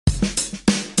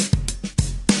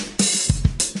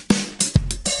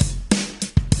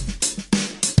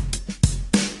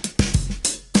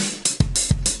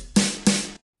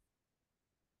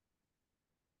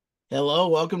Hello,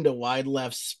 welcome to Wide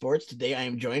Left Sports. Today I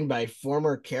am joined by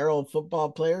former Carroll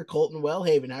football player Colton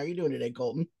Welhaven. How are you doing today,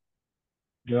 Colton?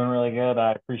 Doing really good.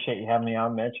 I appreciate you having me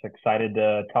on, Mitch. Excited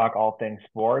to talk all things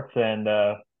sports and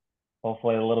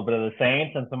hopefully a little bit of the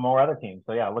Saints and some more other teams.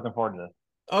 So yeah, looking forward to this.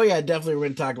 Oh yeah, definitely we're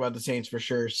going to talk about the Saints for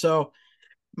sure. So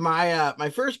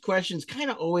my first question is kind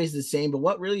of always the same, but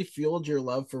what really fueled your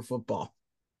love for football?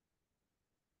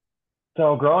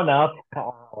 So growing up,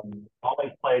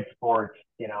 always played sports,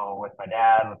 with my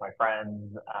dad, with my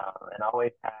friends, and always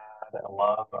had a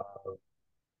love of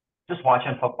just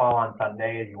watching football on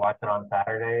Sundays. You watch it on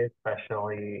Saturdays,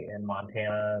 especially in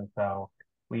Montana. And so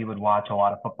we would watch a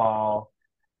lot of football,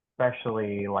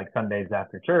 especially like Sundays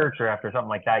after church or after something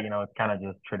like that. It's kind of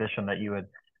just tradition that you would,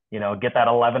 get that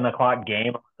 11 o'clock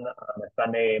game on a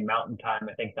Sunday mountain time.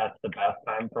 I think that's the best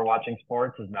time for watching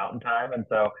sports is mountain time. And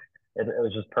so it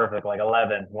was just perfect, like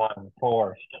 11, 1,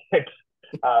 4, 6,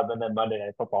 and then Monday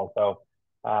Night Football. So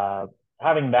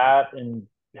having that and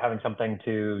having something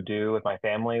to do with my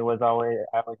family I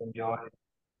always enjoyed.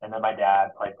 And then my dad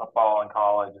played football in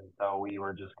college, and so we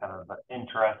were just kind of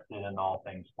interested in all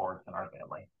things sports in our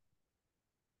family.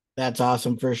 That's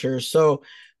awesome for sure. So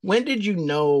when did you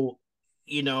know,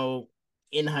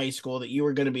 in high school that you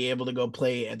were going to be able to go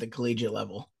play at the collegiate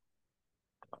level?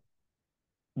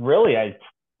 Really, I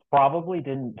probably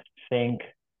didn't think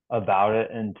about it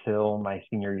until my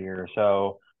senior year.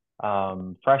 So,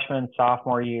 freshman,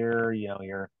 sophomore year,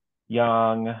 you're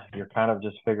young, you're kind of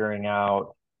just figuring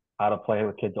out how to play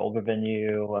with kids older than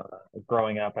you.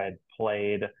 Growing up, I had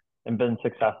played and been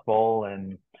successful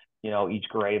in, each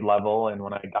grade level. And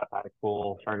when I got to high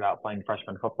school, started out playing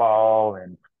freshman football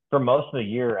and for most of the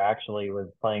year actually was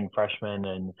playing freshman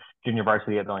and junior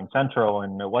varsity at Billings Central,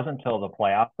 and it wasn't until the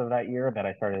playoffs of that year that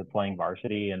I started playing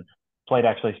varsity and played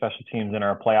actually special teams in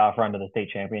our playoff run to the state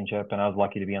championship. And I was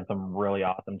lucky to be on some really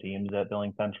awesome teams at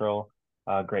Billings Central,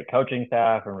 great coaching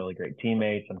staff and really great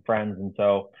teammates and friends. And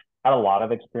so I had a lot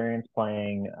of experience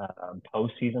playing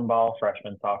postseason ball,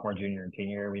 freshman, sophomore, junior, and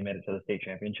senior. We made it to the state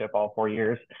championship all 4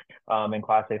 years in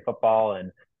Class A football, and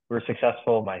we were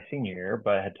successful my senior year,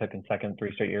 but had taken second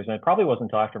 3 straight years. And it probably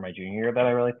wasn't until after my junior year that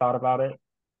I really thought about it.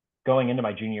 Going into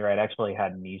my junior year, I'd actually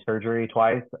had knee surgery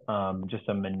twice, just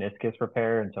a meniscus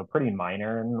repair, and so pretty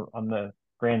minor on the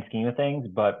grand scheme of things.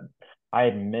 But I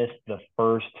had missed the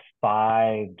first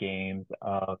 5 games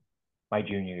of my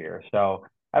junior year, so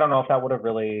I don't know if that would have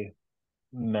really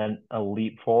meant a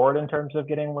leap forward in terms of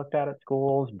getting looked at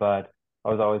schools, but I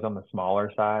was always on the smaller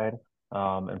side,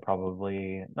 and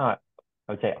probably not,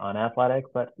 I would say unathletic,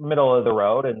 but middle of the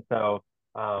road. And so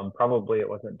probably it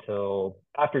wasn't until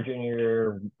after junior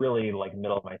year, really like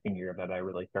middle of my senior year, that I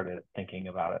really started thinking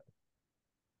about it.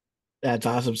 That's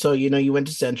awesome. So, you went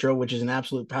to Central, which is an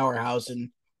absolute powerhouse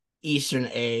in Eastern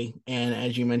A. And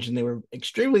as you mentioned, they were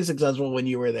extremely successful when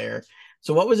you were there.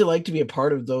 So what was it like to be a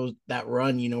part of that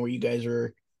run, where you guys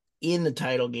were in the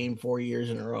title game 4 years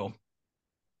in a row?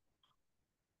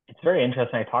 It's very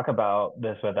interesting. I talk about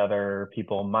this with other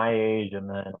people my age and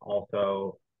then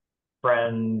also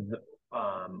friends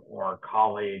or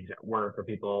colleagues at work or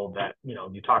people that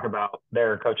you talk about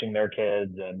they're coaching their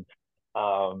kids and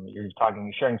you're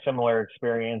talking sharing similar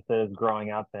experiences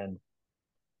growing up. And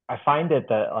I find it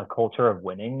that a culture of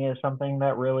winning is something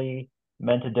that really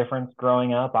meant a difference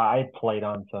growing up. I played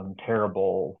on some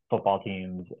terrible football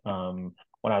teams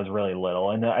when I was really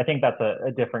little, and I think that's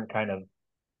a different kind of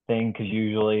thing because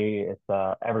usually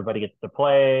it's everybody gets to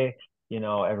play,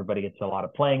 everybody gets a lot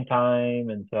of playing time,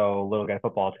 and so little guy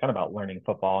football it's kind of about learning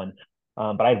football. And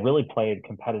but I really played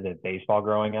competitive baseball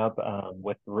growing up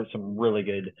with some really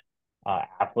good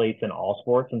athletes in all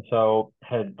sports, and so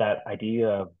had that idea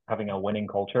of having a winning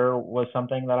culture was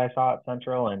something that I saw at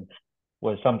Central and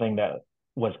was something that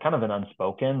was kind of an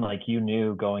unspoken, like you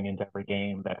knew going into every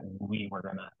game that we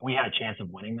had a chance of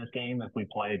winning this game if we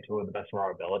played to the best of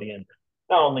our ability. And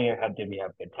not only did we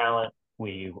have good talent,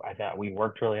 I thought we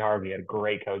worked really hard. We had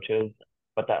great coaches,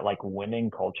 but that like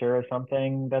winning culture is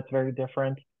something that's very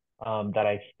different. That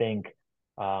I think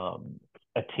um,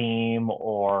 a team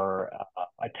or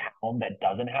a town that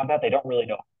doesn't have that, they don't really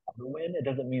know how to win. It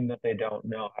doesn't mean that they don't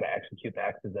know how to execute the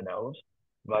X's and O's,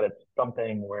 but it's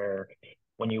something where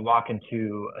when you walk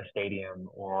into a stadium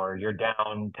or you're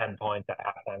down 10 points at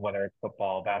halftime, whether it's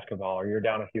football, basketball, or you're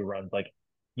down a few runs, like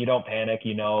you don't panic,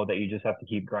 you know that you just have to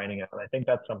keep grinding out. And I think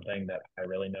that's something that I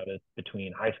really noticed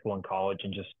between high school and college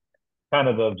and just kind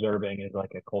of observing is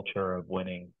like a culture of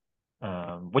winning,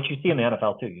 which you see in the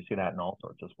NFL too. You see that in all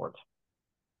sorts of sports.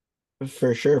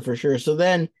 For sure, for sure. So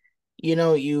then,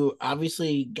 you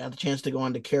obviously got the chance to go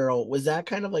on to Carroll. Was that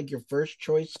kind of like your first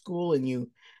choice school and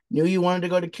you knew you wanted to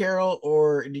go to Carroll,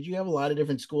 or did you have a lot of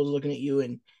different schools looking at you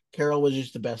and Carroll was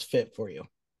just the best fit for you?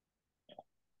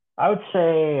 I would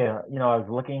say, I was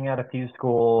looking at a few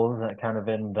schools kind of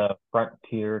in the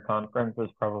frontier conference was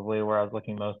probably where I was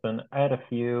looking most in. I had a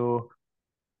few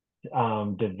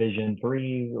Division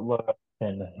 3 looks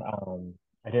and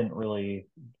I didn't really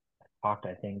talk,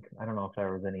 I think. I don't know if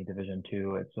there was any Division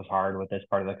 2. It's just hard with this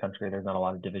part of the country. There's not a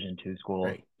lot of Division 2 schools,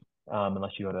 Right.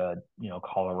 unless you go to,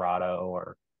 Colorado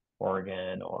or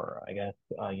Oregon or I guess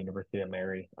University of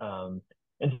Mary. And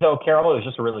so Carroll was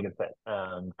just a really good fit.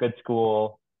 Good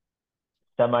school,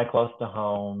 semi close to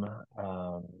home.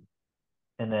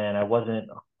 And then I wasn't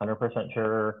 100%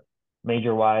 sure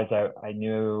major wise. I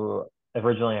knew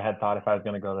originally I had thought if I was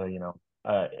going to go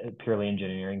to, purely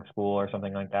engineering school or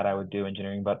something like that, I would do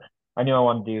engineering, but I knew I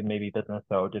wanted to do maybe business.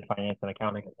 So did finance and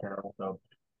accounting at Carroll. So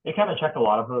it kind of checked a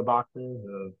lot of the boxes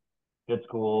of good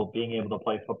school, being able to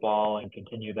play football and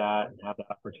continue that and have the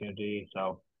opportunity.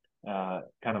 So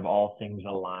kind of all things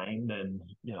aligned and,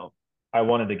 I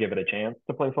wanted to give it a chance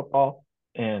to play football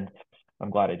and I'm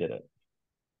glad I did it.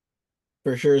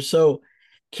 For sure. So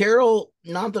Carroll,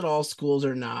 not that all schools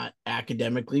are not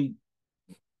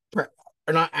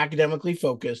are not academically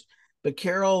focused, but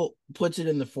Carroll puts it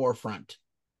in the forefront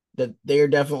that they are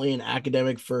definitely an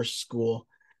academic first school.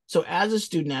 So as a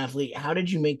student athlete, how did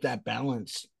you make that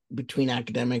balance between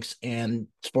academics and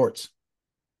sports?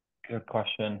 Good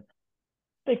question.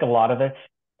 I think a lot of it's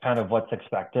kind of what's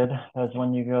expected as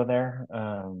when you go there.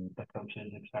 The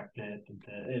coaches expect it,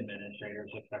 the administrators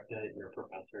expect it, your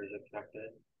professors expect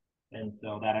it. And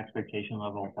so that expectation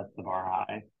level sets the bar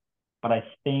high. But I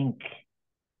think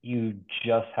you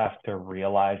just have to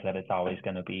realize that it's always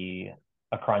going to be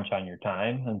a crunch on your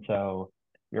time. And so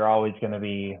you're always going to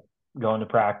be going to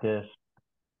practice,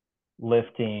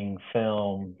 lifting,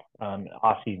 film,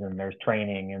 off season, there's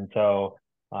training. And so,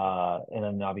 and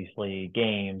then obviously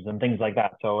games and things like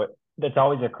that. So it's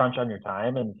always a crunch on your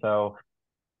time. And so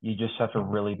you just have to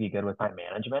really be good with time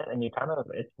management. And you kind of,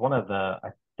 it's one of the, I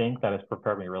think that has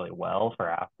prepared me really well for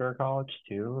after college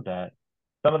too, that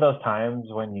some of those times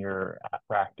when you're at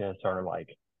practice or like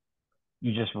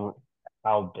you just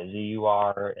how busy you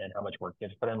are and how much work you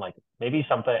have to put in. Like maybe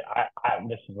something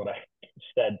this is what I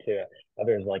said to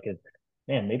others, like is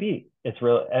man, maybe it's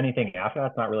real anything after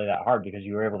that's not really that hard because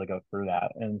you were able to go through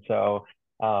that. And so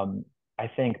I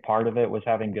think part of it was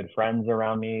having good friends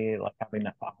around me, like having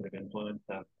that positive influence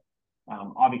of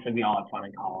obviously we all have fun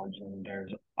in college and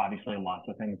there's obviously lots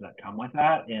of things that come with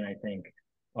that. And I think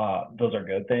those are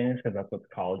good things because that's what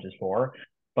college is for.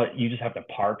 But you just have to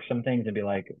park some things and be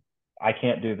like, I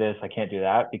can't do this, I can't do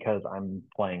that because I'm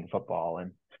playing football.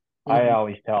 And Mm-hmm. I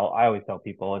always tell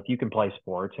people if you can play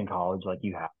sports in college, like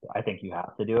you have to, I think you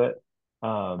have to do it.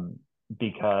 Um,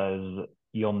 because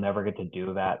you'll never get to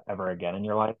do that ever again in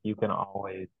your life. You can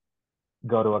always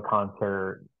go to a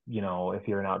concert. If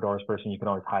you're an outdoors person, you can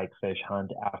always hike, fish,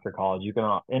 hunt after college. You can,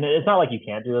 and it's not like you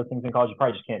can't do those things in college. You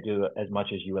probably just can't do as much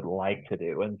as you would like to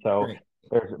do. And so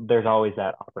Right. there's always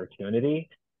that opportunity.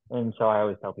 And so I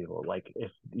always tell people, like,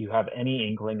 if you have any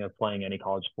inkling of playing any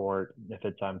college sport, if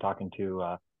it's I'm talking to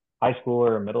a high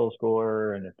schooler or middle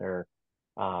schooler, and if they're,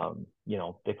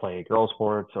 they play girls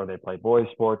sports or they play boys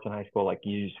sports in high school, like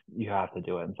you have to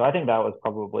do it. And so I think that was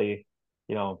probably,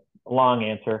 long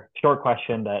answer, short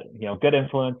question that, good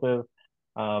influences,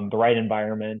 the right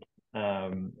environment,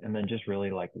 and then just really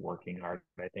like working hard,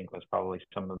 I think was probably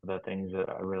some of the things that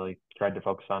I really tried to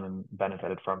focus on and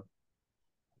benefited from.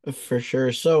 For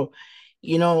sure. So,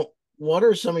 what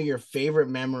are some of your favorite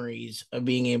memories of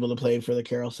being able to play for the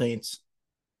Carroll Saints?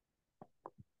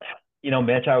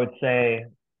 Mitch, I would say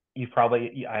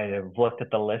I have looked at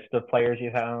the list of players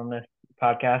you've had on this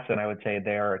podcast, and I would say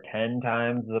they are 10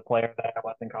 times the player that I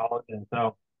was in college. And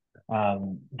so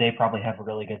they probably have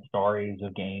really good stories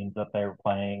of games that they were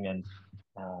playing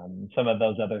and some of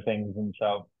those other things. And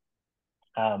so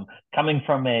coming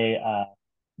from a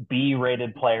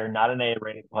B-rated player, not an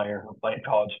A-rated player who played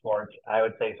college sports, I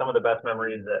would say some of the best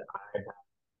memories that I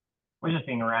was just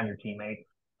being around your teammates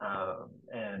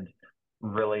and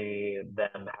really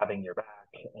them having your back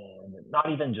and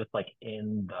not even just like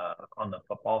in the on the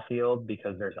football field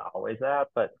because there's always that,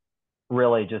 but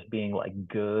really just being like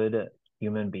good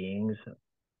human beings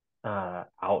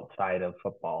outside of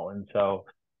football. And so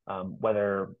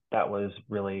whether that was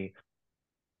really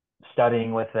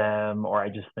studying with them, or I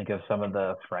just think of some of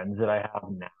the friends that I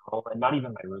have now, and not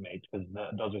even my roommates, because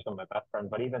those are some of my best friends,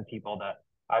 but even people that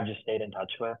I've just stayed in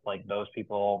touch with. Like those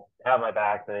people have my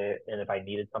back, and if I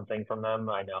needed something from them,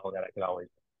 I know that I could always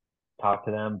talk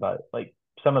to them. But like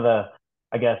some of the,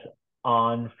 I guess,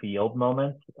 on field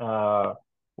moments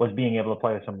was being able to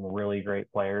play with some really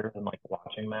great players and like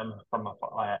watching them from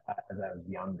as I was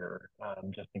younger,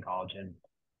 just in college. And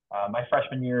my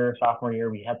freshman year, sophomore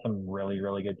year, we had some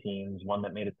really good teams. One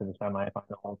that made it to the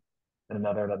semifinals, and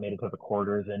another that made it to the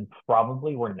quarters, and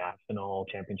probably were national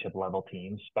championship level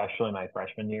teams, especially my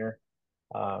freshman year.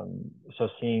 So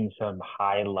seeing some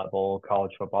high level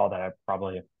college football that I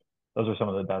probably those are some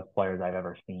of the best players I've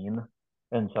ever seen.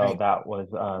 And so Right. that was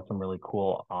some really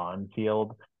cool on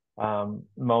field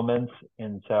moments.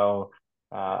 And so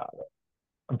uh,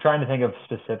 I'm trying to think of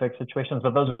specific situations,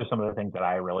 but those are some of the things that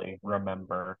I really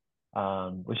remember.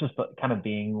 Was just kind of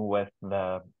being with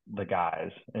the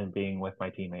guys and being with my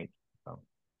teammates. So.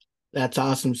 That's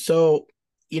awesome. So,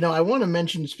 I want to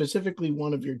mention specifically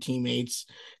one of your teammates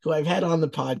who I've had on the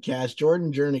podcast,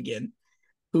 Jordan Jernigan,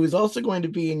 who is also going to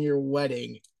be in your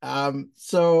wedding.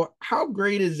 So how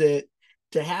great is it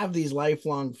to have these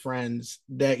lifelong friends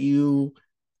that you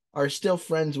are still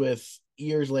friends with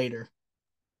years later?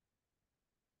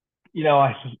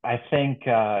 I think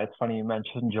it's funny you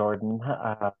mentioned Jordan.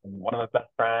 One of my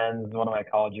best friends, one of my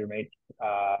college roommates.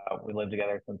 We lived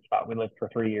together since we lived for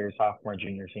 3 years, sophomore,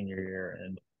 junior, senior year,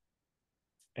 and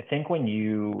I think when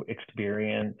you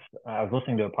experience, I was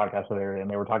listening to a podcast there, and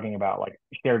they were talking about like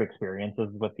shared experiences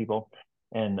with people,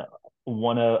 and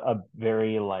one a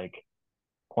very like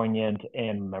poignant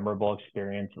and memorable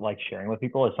experience like sharing with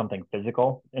people is something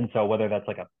physical. And so whether that's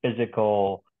like a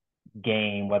physical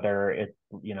game, whether it's,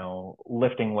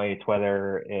 lifting weights,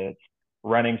 whether it's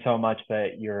running so much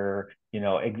that you're,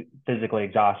 physically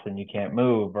exhausted and you can't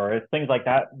move, or things like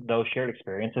that, those shared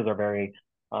experiences are very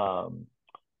um,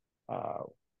 uh,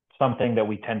 something that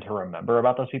we tend to remember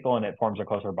about those people, and it forms a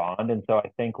closer bond. And so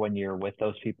I think when you're with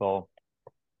those people,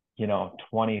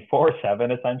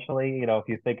 24/7 essentially, if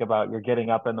you think about you're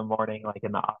getting up in the morning, like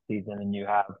in the off season, and you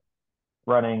have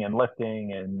running and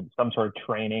lifting and some sort of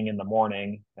training in the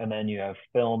morning, and then you have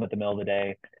film at the middle of the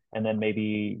day, and then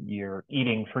maybe you're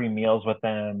eating 3 meals with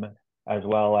them, as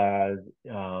well as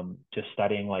just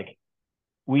studying. Like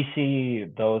we see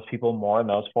those people more in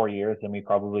those 4 years than we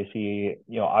probably see,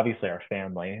 obviously our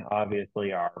family,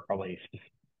 obviously our probably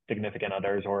significant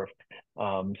others, or if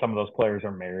some of those players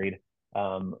are married.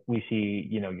 We see,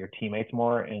 your teammates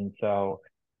more. And so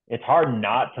it's hard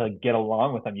not to get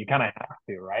along with them. You kind of have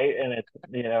to, right? And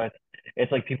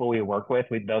it's like people we work with.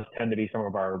 Those tend to be some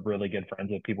of our really good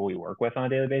friends with people we work with on a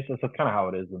daily basis. That's kind of how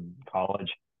it is in college.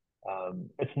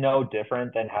 It's no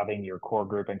different than having your core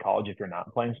group in college if you're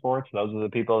not playing sports. Those are the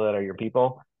people that are your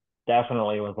people.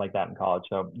 Definitely was like that in college.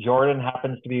 So Jordan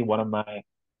happens to be one of my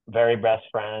very best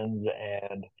friends,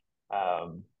 and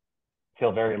um,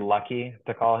 feel very lucky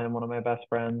to call him one of my best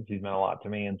friends. He's meant a lot to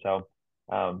me. And so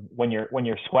when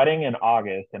you're sweating in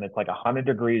August and it's like 100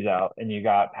 degrees out and you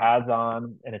got pads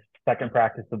on and it's second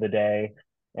practice of the day,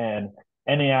 and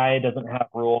NAI doesn't have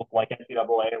rules like NCAA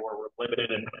where we're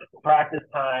limited in practice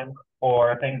time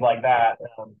or things like that.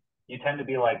 You tend to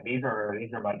be like, these are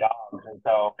my dogs. And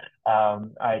so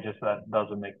I just those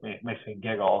would makes me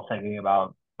giggle thinking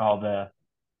about all the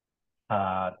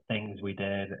things we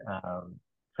did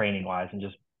training wise and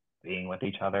just being with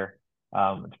each other.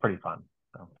 It's pretty fun.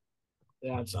 So.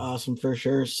 That's awesome for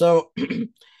sure. So,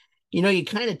 you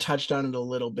kind of touched on it a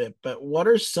little bit, but what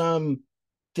are some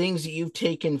things that you've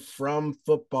taken from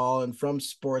football and from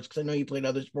sports? Because I know you played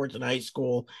other sports in high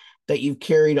school that you've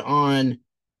carried on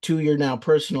to your now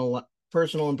personal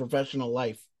and professional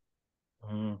life.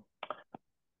 Mm.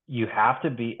 You have to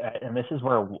be, and this is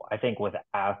where I think with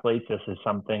athletes, this is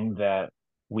something that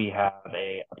we have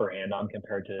a upper hand on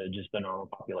compared to just the normal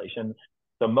population.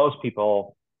 So most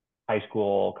people, high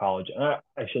school, college, I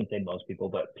shouldn't say most people,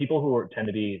 but people who tend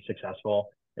to be successful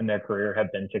in their career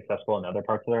have been successful in other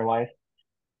parts of their life.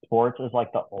 Sports is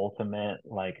like the ultimate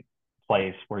like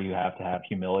place where you have to have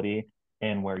humility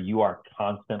and where you are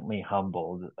constantly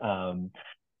humbled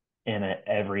in it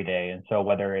every day. And so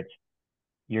whether it's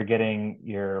you're getting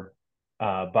your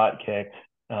butt kicked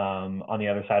on the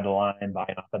other side of the line by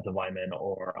an offensive lineman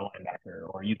or a linebacker,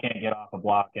 or you can't get off a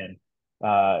block and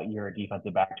you're a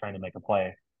defensive back trying to make a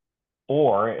play.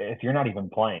 Or if you're not even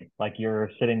playing, like you're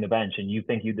sitting the bench and you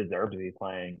think you deserve to be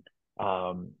playing.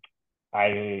 Um,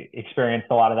 I experienced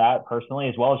a lot of that personally,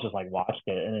 as well as just like watched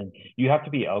it. And then you have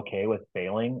to be okay with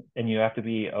failing, and you have to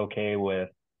be okay with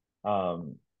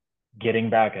um, getting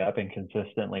back up and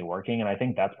consistently working. And I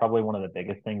think that's probably one of the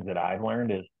biggest things that I've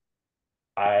learned is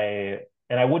I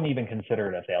and I wouldn't even consider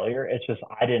it a failure. It's just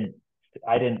I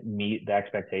didn't meet the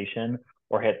expectation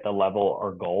or hit the level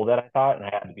or goal that I thought, and I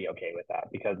had to be okay with that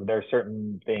because there's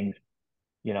certain things,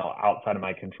 outside of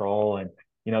my control. And,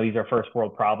 these are first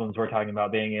world problems. We're talking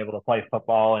about being able to play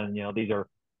football, and, these are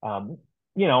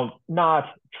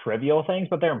not trivial things,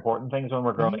 but they're important things when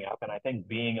we're Mhm. growing up. And I think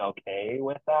being okay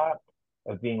with that,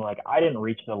 of being like, I didn't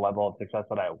reach the level of success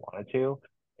that I wanted to.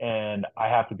 And I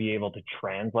have to be able to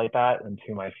translate that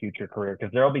into my future career.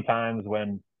 Because there will be times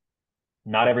when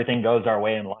not everything goes our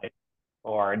way in life,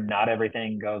 or not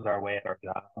everything goes our way at our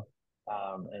job.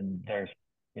 And there's,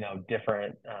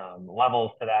 different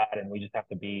levels to that. And we just have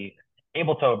to be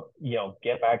able to,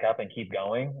 get back up and keep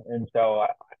going. And so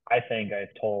I think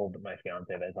I've told my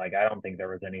fiance that, like, I don't think there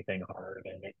was anything harder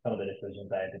than some of the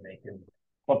decisions I had to make in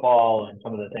football and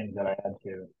some of the things that I had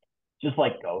to just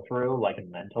like go through, like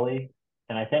mentally.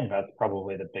 And I think that's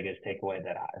probably the biggest takeaway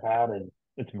that I've had is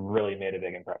it's really made a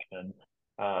big impression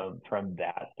from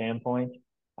that standpoint.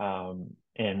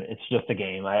 And it's just a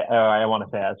game. I want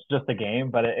to say it's just a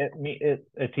game, but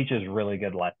it teaches really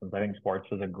good lessons. I think sports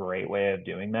is a great way of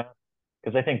doing that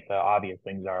because I think the obvious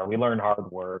things are we learn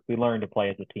hard work, we learn to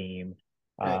play as a team,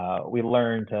 Right. we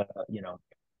learn to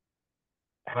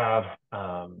have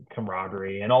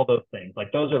camaraderie and all those things.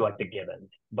 Like those are like the givens,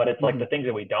 but it's like Mhm. the things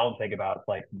that we don't think about. It's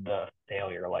like the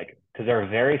failure, like because there are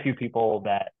very few people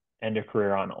that end a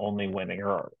career on only winning,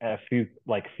 or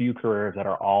few careers that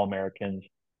are all Americans,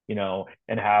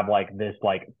 and have like this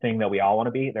like thing that we all want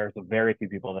to be. There's very few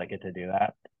people that get to do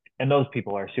that, and those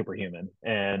people are superhuman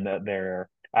and they're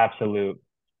absolute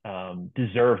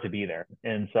deserve to be there.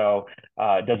 And so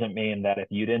it doesn't mean that if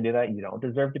you didn't do that, you don't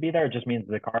deserve to be there. It just means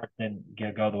the cards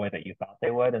didn't go the way that you thought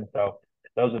they would. And so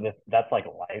that's like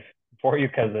life for you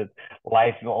because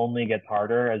life only gets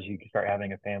harder as you start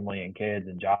having a family and kids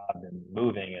and jobs and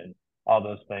moving and all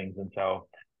those things. And so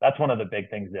that's one of the big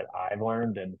things that I've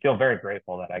learned and feel very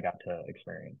grateful that I got to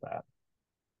experience that.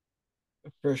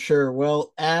 For sure.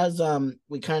 Well, as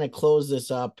we kind of close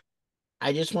this up,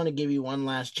 I just want to give you one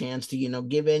last chance to,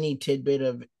 give any tidbit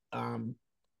of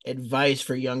advice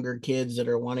for younger kids that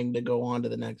are wanting to go on to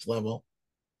the next level.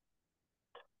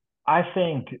 I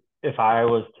think if I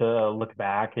was to look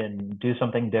back and do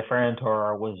something different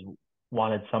or was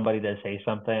wanted somebody to say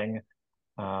something,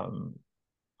 um,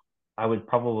 I would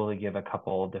probably give a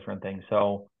couple of different things.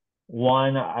 So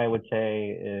one I would say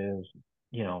is,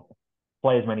 you know,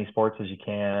 play as many sports as you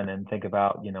can and think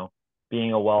about,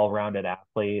 being a well-rounded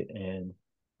athlete and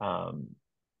um,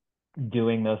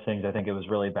 doing those things. I think it was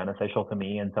really beneficial to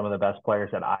me and some of the best players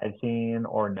that I've seen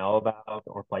or know about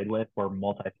or played with were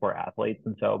multi-sport athletes.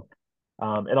 And so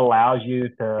it allows you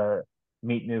to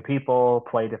meet new people,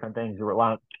 play different things.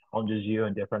 It challenges you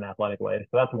in different athletic ways.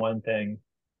 So that's one thing.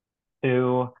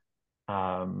 Two,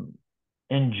 um,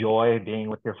 enjoy being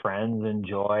with your friends,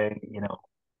 enjoy,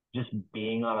 just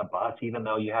being on a bus, even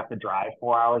though you have to drive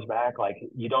 4 hours back. Like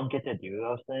you don't get to do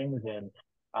those things. And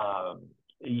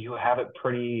you have it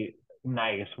pretty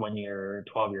nice when you're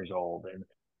 12 years old and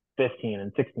 15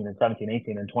 and 16 and 17,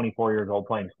 18 and 24 years old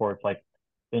playing sports. Like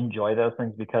enjoy those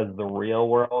things because the real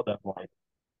world of like,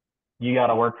 you got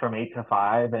to work from 8 to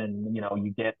 5 and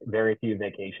you get very few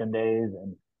vacation days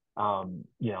and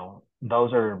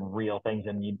those are real things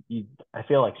and I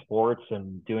feel like sports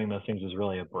and doing those things is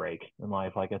really a break in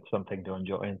life, like it's something to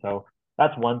enjoy. And so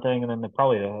that's one thing. And then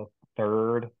probably the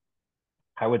third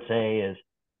I would say is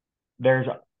there's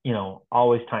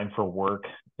always time for work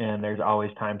and there's always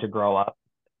time to grow up.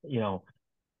 you know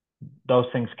those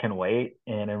things can wait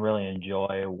and I really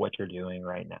enjoy what you're doing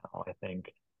right now.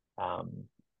 Um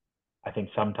I think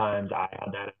sometimes I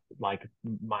had that like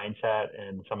mindset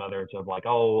and some others of like,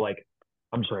 oh, like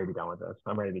I'm just ready to be done with this.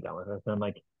 I'm ready to be done with this. And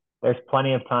like, there's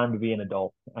plenty of time to be an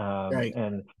adult. Right.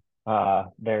 And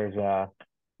there's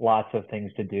lots of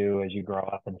things to do as you grow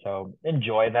up. And so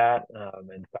enjoy that.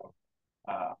 And so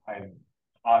I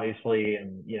obviously,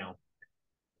 and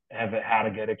have had a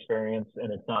good experience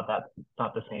and it's not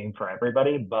the same for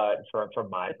everybody, but from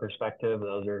my perspective,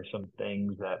 those are some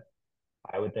things that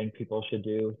I would think people should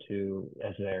do to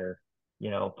as they're,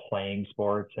 playing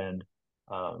sports and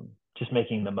just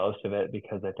making the most of it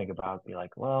because I think about be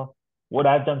like, well, would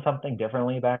I have done something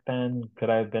differently back then? Could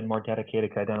I have been more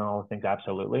dedicated? Could I have done all those things?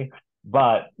 Absolutely.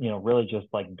 But, really just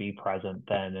like be present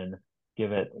then and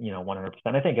give it, 100%.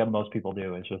 I think what most people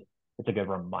do is just, it's a good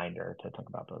reminder to think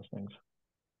about those things.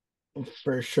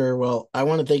 For sure. Well, I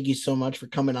want to thank you so much for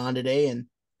coming on today and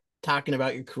talking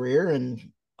about your career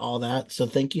and all that. So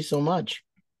thank you so much.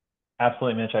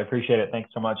 Absolutely, Mitch. I appreciate it. Thanks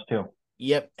so much too.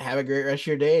 Yep. Have a great rest of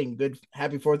your day and good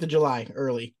happy 4th of July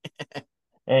early.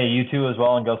 Hey, you too as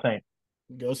well and go Saints.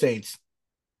 Go Saints.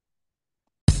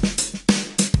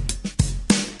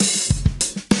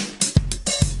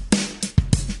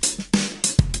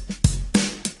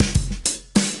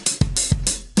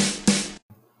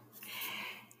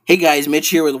 Hey guys, Mitch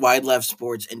here with Wide Left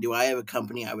Sports, and do I have a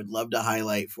company I would love to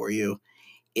highlight for you?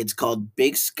 It's called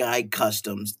Big Sky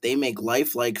Customs. They make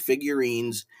lifelike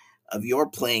figurines of your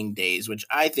playing days, which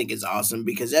I think is awesome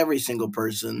because every single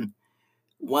person,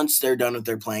 once they're done with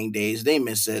their playing days, they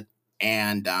miss it.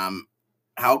 And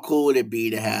how cool would it be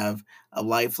to have a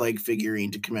lifelike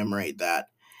figurine to commemorate that?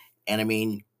 And I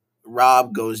mean,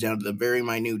 Rob goes down to the very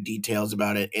minute details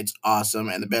about it. It's awesome.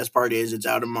 And the best part is it's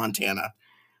out of Montana.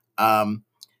 Um,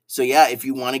 so yeah, if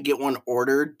you want to get one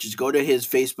ordered, just go to his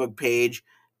Facebook page,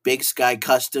 Big Sky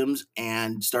Customs,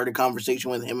 and start a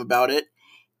conversation with him about it.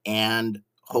 And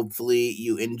hopefully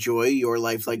you enjoy your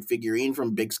lifelike figurine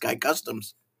from Big Sky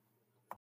Customs.